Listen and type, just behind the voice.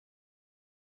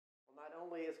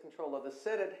firmly is control of the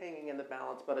Senate hanging in the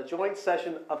balance, but a joint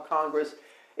session of Congress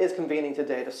is convening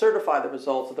today to certify the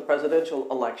results of the presidential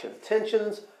election.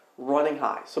 Tensions running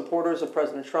high. Supporters of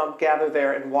President Trump gather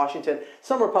there in Washington.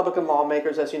 Some Republican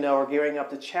lawmakers, as you know, are gearing up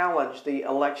to challenge the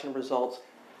election results.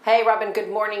 Hey, Robin, good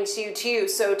morning to you, too.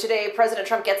 So today, President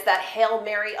Trump gets that Hail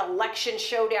Mary election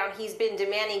showdown he's been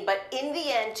demanding. But in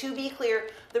the end, to be clear,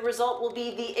 the result will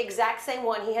be the exact same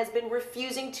one he has been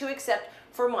refusing to accept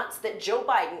for months, that Joe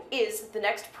Biden is the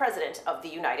next president of the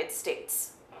United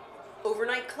States.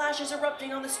 Overnight clashes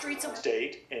erupting on the streets of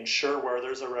state, ensure where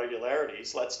there's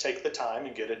irregularities. Let's take the time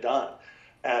and get it done.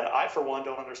 And I, for one,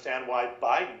 don't understand why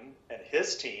Biden and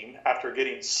his team, after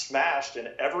getting smashed in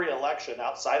every election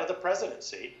outside of the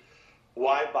presidency,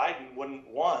 why Biden wouldn't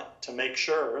want to make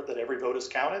sure that every vote is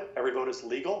counted, every vote is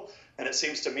legal. And it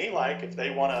seems to me like if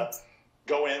they want to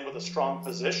go in with a strong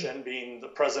position, being the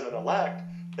president-elect,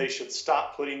 they should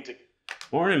stop putting to...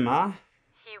 Morning, Ma.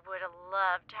 He would have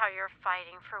loved how you're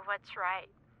fighting for what's right.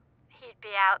 He'd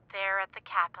be out there at the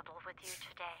Capitol with you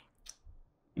today.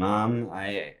 Mom,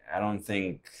 I don't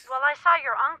think... Well, I saw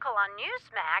your uncle on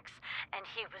Newsmax, and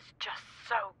he was just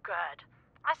so good.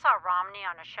 I saw Romney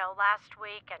on a show last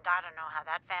week, and I don't know how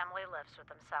that family lives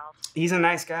with themselves. He's a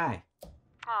nice guy.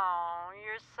 Oh,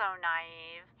 you're so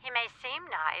naive. He may seem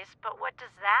nice, but what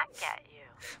does that get you?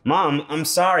 Mom, I'm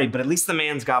sorry, but at least the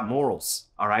man's got morals,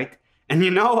 all right? And you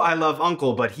know I love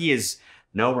Uncle, but he is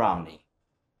no Romney.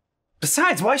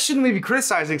 Besides, why shouldn't we be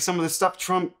criticizing some of the stuff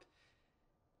Trump...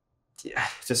 Yeah,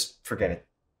 just forget it.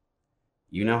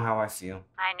 You know how I feel.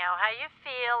 I know how you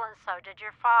feel, and so did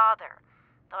your father.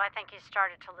 Though I think he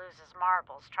started to lose his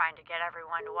marbles trying to get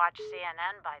everyone to watch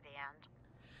CNN by the end.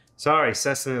 Sorry,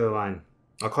 Seth's the other line.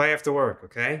 I'll call you after work,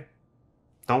 okay?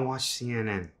 Don't watch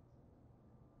CNN.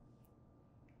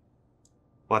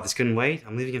 What, this couldn't wait?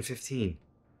 I'm leaving in 15.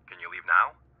 Can you leave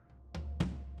now?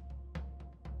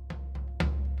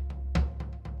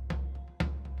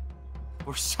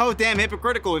 We're so damn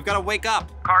hypocritical, we've got to wake up.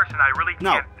 Carson, I really can't...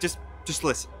 No, just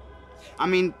listen. I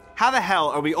mean, how the hell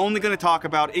are we only going to talk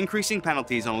about increasing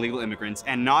penalties on illegal immigrants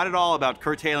and not at all about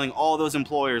curtailing all those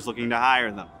employers looking to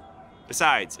hire them?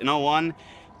 Besides, in '01,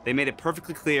 they made it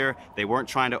perfectly clear they weren't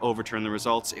trying to overturn the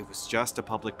results. It was just a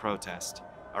public protest.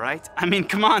 All right? I mean,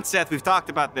 come on, Seth, we've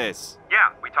talked about this. Yeah,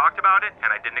 we talked about it,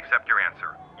 and I didn't accept your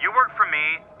answer. You work for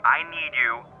me, I need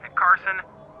you, and Carson,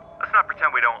 let's not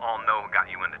pretend we don't all know who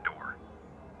got you in the door.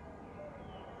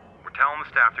 We're telling the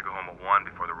staff to go home at 1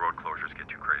 before the road closures get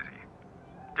too crazy.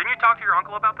 Didn't you talk to your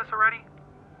uncle about this already?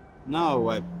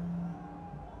 No,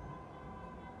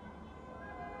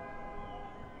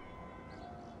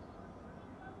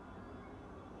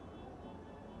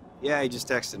 Yeah, he just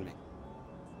texted me.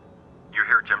 You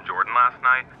hear Jim Jordan last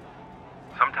night?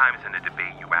 Sometimes in a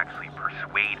debate you actually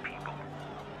persuade people.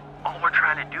 All we're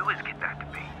trying to do is get that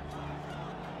debate.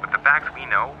 With the facts we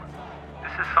know,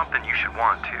 this is something you should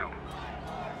want too.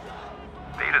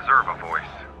 They deserve a voice.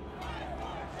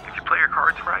 If you play your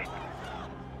cards right,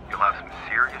 you'll have some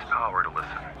serious power to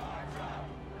listen.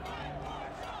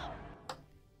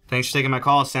 Thanks for taking my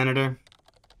call, Senator.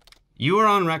 You are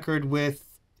on record with,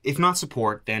 if not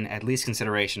support, then at least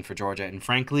consideration for Georgia, and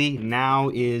frankly, now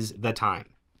is the time.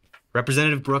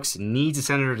 Representative Brooks needs a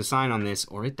senator to sign on this,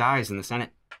 or it dies in the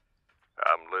Senate.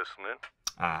 I'm listening.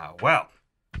 Well,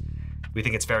 we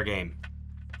think it's fair game.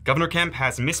 Governor Kemp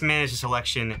has mismanaged this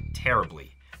election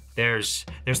terribly. There's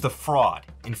the fraud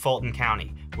in Fulton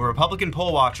County, where Republican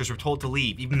poll watchers were told to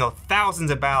leave, even though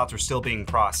thousands of ballots were still being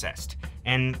processed.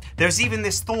 And there's even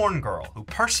this Thorne girl who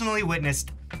personally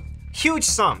witnessed huge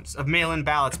sums of mail-in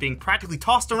ballots being practically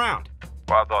tossed around.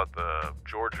 Well, I thought the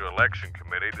Georgia Election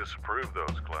Committee disapproved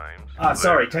those claims.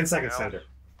 Sorry, 10 seconds, Senator.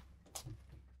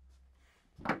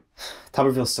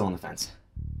 Tuberville's still on the fence.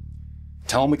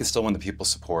 Tell them we can still win the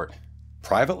people's support.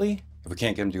 Privately, if we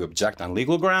can't get them to object on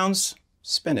legal grounds,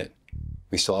 spin it.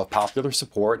 We still have popular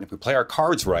support, and if we play our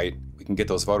cards right, we can get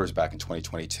those voters back in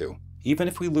 2022, even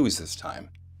if we lose this time.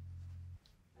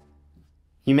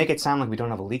 You make it sound like we don't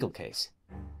have a legal case.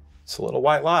 It's a little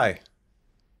white lie.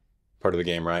 Part of the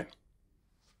game, right?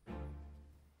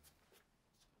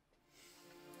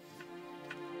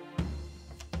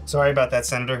 Sorry about that,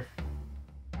 Senator.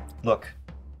 Look,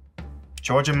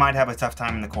 Georgia might have a tough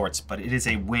time in the courts, but it is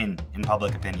a win in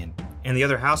public opinion. And the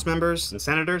other House members and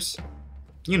senators,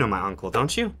 you know my uncle,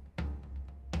 don't you?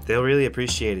 They'll really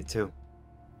appreciate it, too.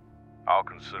 I'll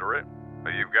consider it.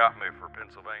 But you've got me for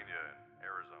Pennsylvania and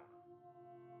Arizona.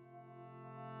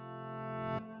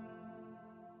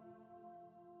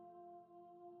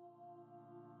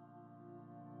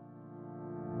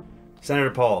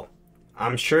 Senator Paul,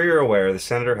 I'm sure you're aware the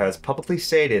senator has publicly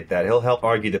stated that he'll help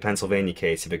argue the Pennsylvania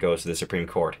case if it goes to the Supreme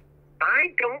Court. I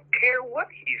don't care what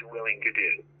he's willing to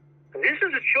do. This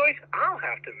is a choice I'll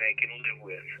have to make and live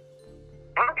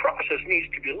with. Our process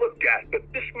needs to be looked at, but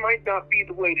this might not be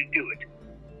the way to do it.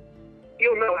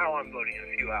 You'll know how I'm voting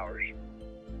in a few hours.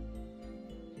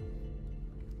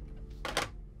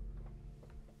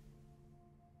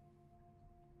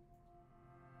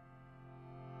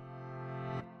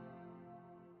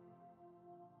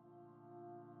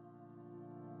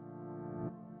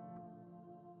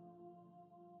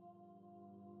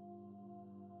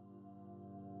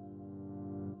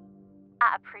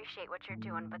 I appreciate what you're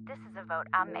doing, but this is a vote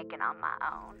I'm making on my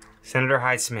own. Senator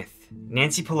Hyde-Smith,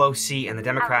 Nancy Pelosi, and the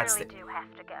Democrats... I really do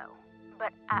have to go,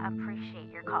 but I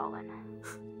appreciate your calling.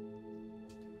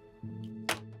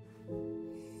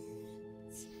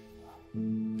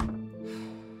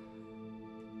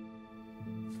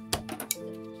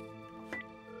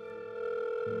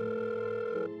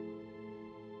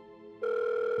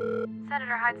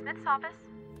 Senator Hyde-Smith's office?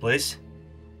 Liz?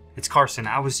 It's Carson.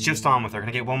 I was just on with her. Can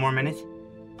I get one more minute?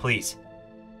 Please.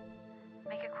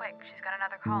 Make it quick. She's got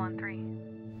another call in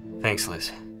 3. Thanks,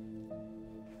 Liz.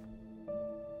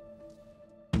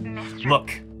 Mr.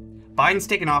 Look, Biden's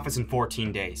taken office in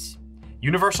 14 days.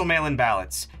 Universal mail-in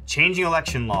ballots, changing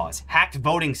election laws, hacked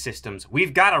voting systems.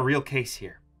 We've got a real case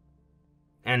here.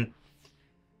 And,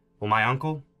 well, my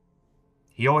uncle,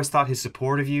 he always thought his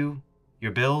support of you,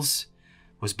 your bills,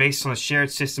 was based on a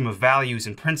shared system of values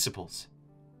and principles.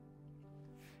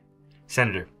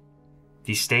 Senator,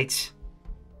 these states,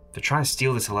 they're trying to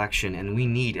steal this election, and we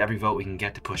need every vote we can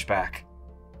get to push back.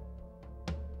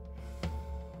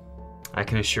 I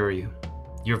can assure you,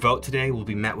 your vote today will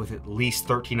be met with at least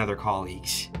 13 other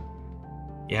colleagues.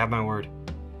 You have my word.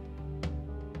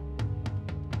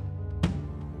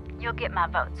 You'll get my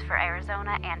votes for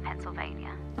Arizona and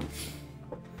Pennsylvania.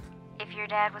 If your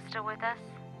dad was still with us,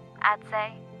 I'd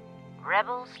say,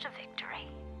 rebels to victory.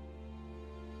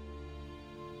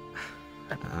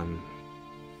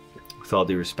 With all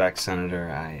due respect, Senator,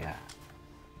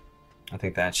 I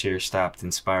think that cheer stopped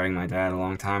inspiring my dad a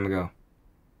long time ago.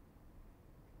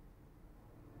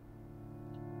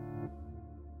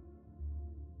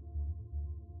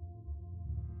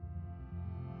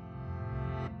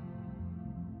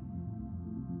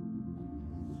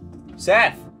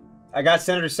 Seth, I got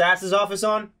Senator Sass's office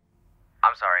on.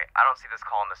 I'm sorry, I don't see this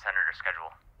call in the senator's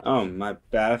schedule. Oh, my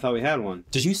bad. I thought we had one.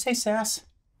 Did you say Sass?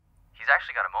 He's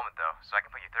actually got a moment, though, so I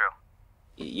can put you through.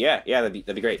 Yeah,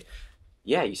 that'd be great.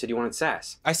 Yeah, you said you wanted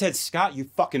Sass. I said, Scott, you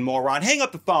fucking moron. Hang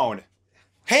up the phone.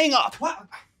 Hang up. What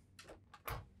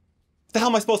the hell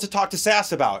am I supposed to talk to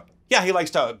Sass about? Yeah, he likes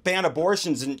to ban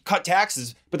abortions and cut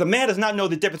taxes, but the man does not know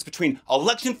the difference between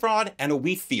election fraud and a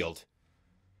wheat field.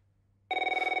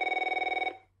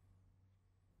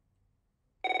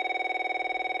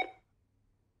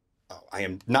 Oh, I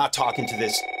am not talking to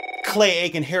this Clay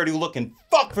Aiken hairdo looking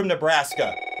fuck from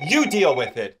Nebraska. You deal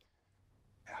with it.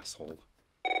 Asshole.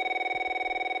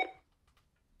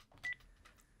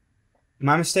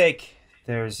 My mistake.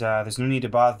 There's no need to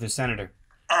bother the senator.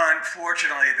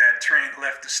 Unfortunately, that train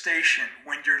left the station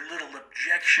when your little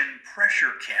objection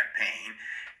pressure campaign...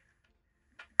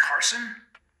 Carson?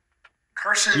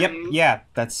 Yep, yeah,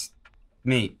 that's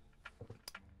me.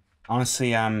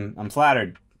 Honestly, I'm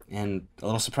flattered and a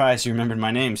little surprised you remembered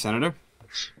my name, Senator.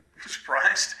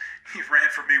 Surprised? You ran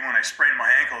for me when I sprained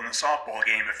my ankle in the softball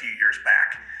game a few years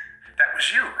back. That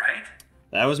was you, right?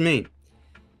 That was me.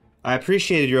 I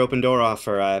appreciated your open door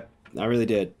offer. I really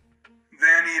did.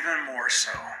 Then even more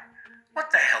so.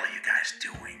 What the hell are you guys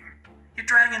doing? You're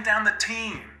dragging down the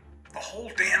team, the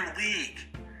whole damn league,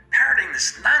 parroting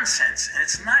this nonsense, and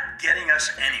it's not getting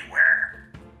us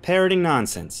anywhere. Parroting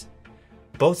nonsense.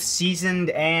 Both seasoned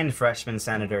and freshman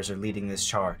senators are leading this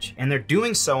charge, and they're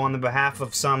doing so on the behalf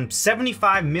of some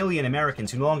 75 million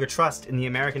Americans who no longer trust in the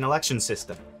American election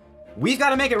system. We've got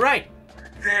to make it right.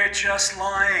 They're just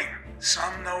lying.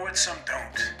 Some know it, some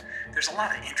don't. There's a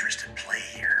lot of interest at play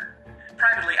here.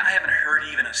 Privately, I haven't heard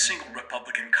even a single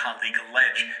Republican colleague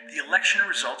allege the election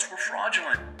results were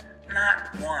fraudulent.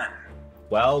 Not one.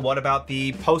 Well, what about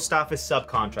the post office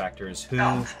subcontractors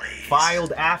who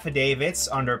filed affidavits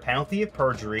under penalty of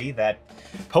perjury that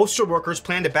postal workers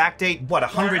plan to backdate,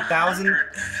 100,000?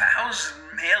 100,000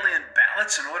 mail-in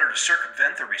ballots in order to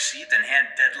circumvent the received and hand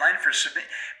deadline for submit.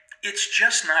 It's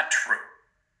just not true.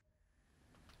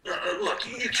 Look,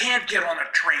 you can't get on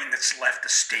a train that's left the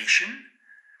station.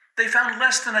 They found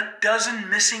less than a dozen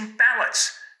missing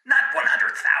ballots, not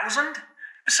 100,000.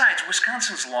 Besides,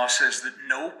 Wisconsin's law says that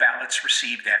no ballots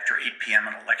received after 8 p.m.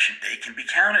 on election day can be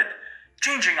counted.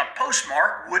 Changing a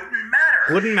postmark wouldn't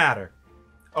matter. Wouldn't matter.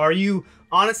 Are you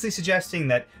honestly suggesting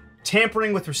that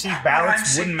tampering with received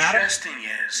ballots wouldn't matter? What I'm suggesting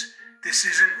is, this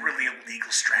isn't really a legal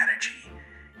strategy.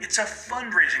 It's a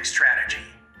fundraising strategy,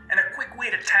 and a quick way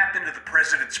to tap into the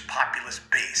president's populist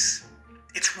base.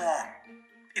 It's wrong.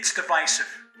 It's divisive.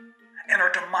 And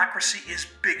our democracy is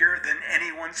bigger than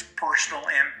anyone's personal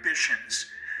ambitions.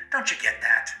 Don't you get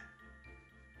that?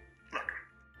 Look,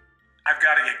 I've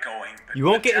got to get going. But You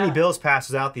won't get any bills passed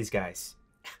without these guys.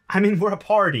 I mean, we're a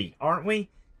party, aren't we?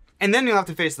 And then you'll have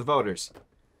to face the voters.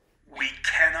 We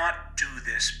cannot do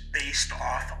this based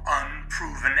off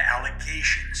unproven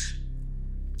allegations.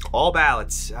 All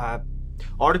ballots.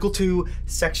 Article 2,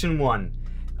 Section 1.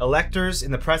 Electors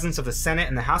in the presence of the Senate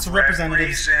and the House of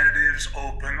Representatives. Representatives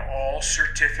open all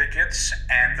certificates,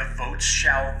 and the votes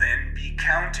shall then be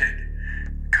counted.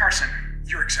 Carson,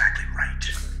 you're exactly right.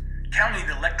 Counting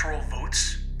the electoral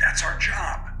votes, that's our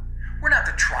job. We're not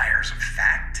the triers of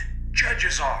fact.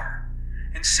 Judges are.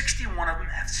 And 61 of them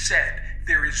have said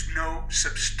there is no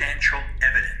substantial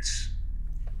evidence.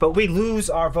 But we lose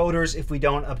our voters if we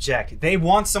don't object. They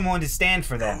want someone to stand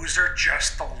for them. Those are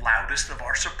just the loudest of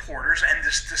our supporters, and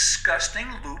this disgusting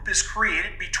loop is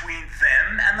created between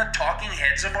them and the talking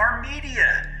heads of our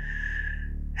media.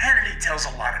 Hannity tells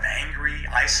a lot of angry,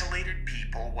 isolated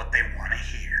people what they want to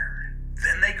hear.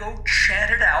 Then they go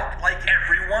chant it out like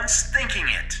everyone's thinking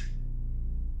it.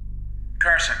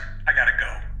 Carson, I gotta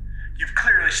go. You've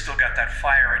clearly still got that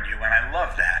fire in you, and I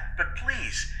love that. But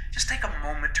please, just take a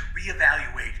moment to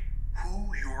reevaluate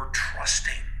who you're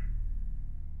trusting.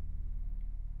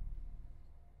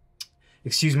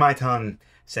 Excuse my tongue,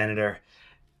 Senator,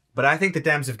 but I think the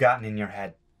Dems have gotten in your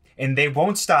head. And they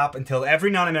won't stop until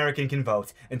every non-American can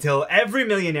vote, until every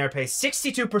millionaire pays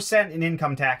 62% in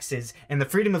income taxes, and the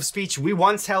freedom of speech we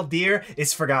once held dear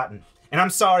is forgotten. And I'm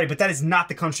sorry, but that is not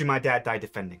the country my dad died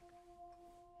defending.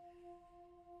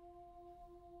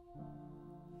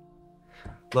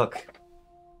 Look,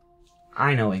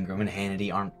 I know Ingram and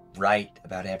Hannity aren't right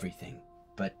about everything,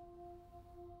 but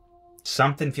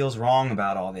something feels wrong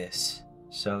about all this.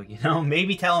 So,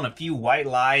 maybe telling a few white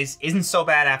lies isn't so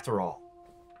bad after all.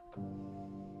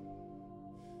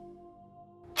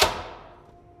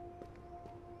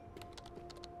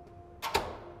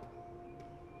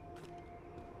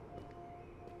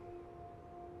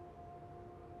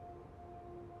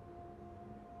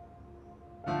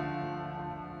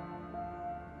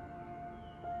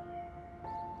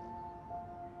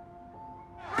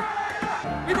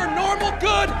 We were normal,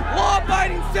 good,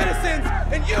 law-abiding citizens,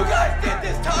 and you guys did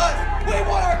this to us. We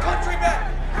want our country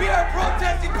back. We are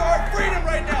protesting for our freedom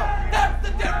right now. That's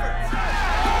the difference.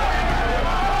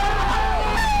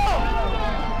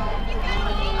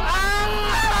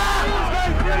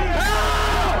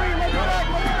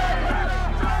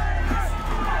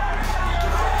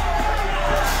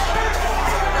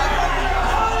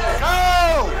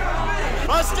 Go!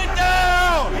 Bust it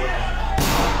down!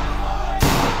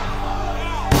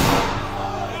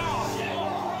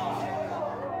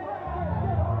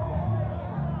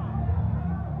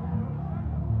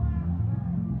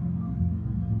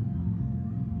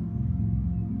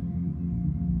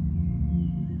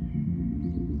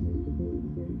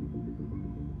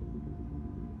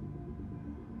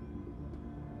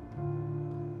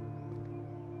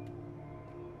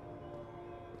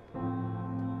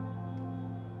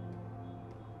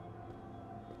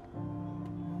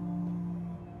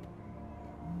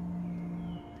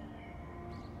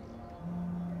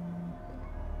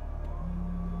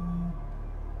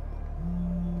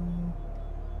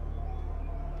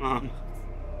 Mom,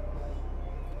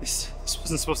 this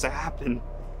wasn't supposed to happen.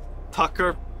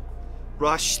 Tucker,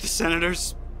 Rush, the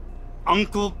senators,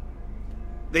 Uncle,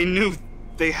 they knew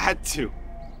they had to.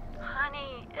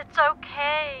 Honey, it's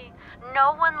okay.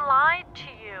 No one lied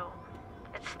to you.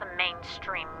 It's the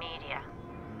mainstream media.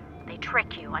 They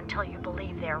trick you until you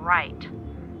believe they're right.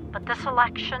 But this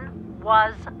election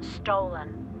was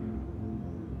stolen.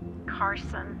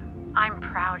 Carson, I'm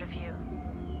proud of you.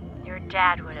 Your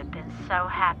dad would have been so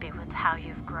happy with how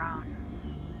you've grown.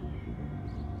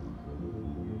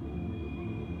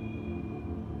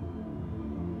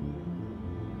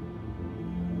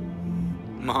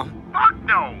 Mom? Fuck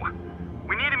no!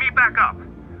 We need to meet back up.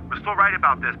 We're still right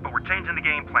about this, but we're changing the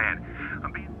game plan.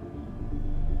 I'm being...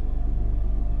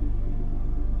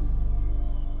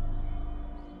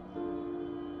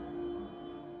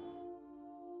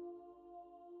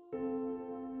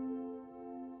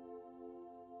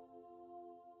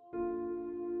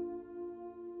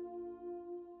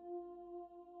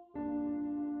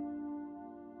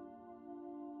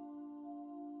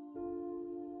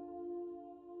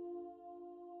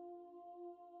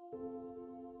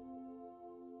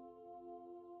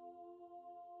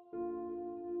 you.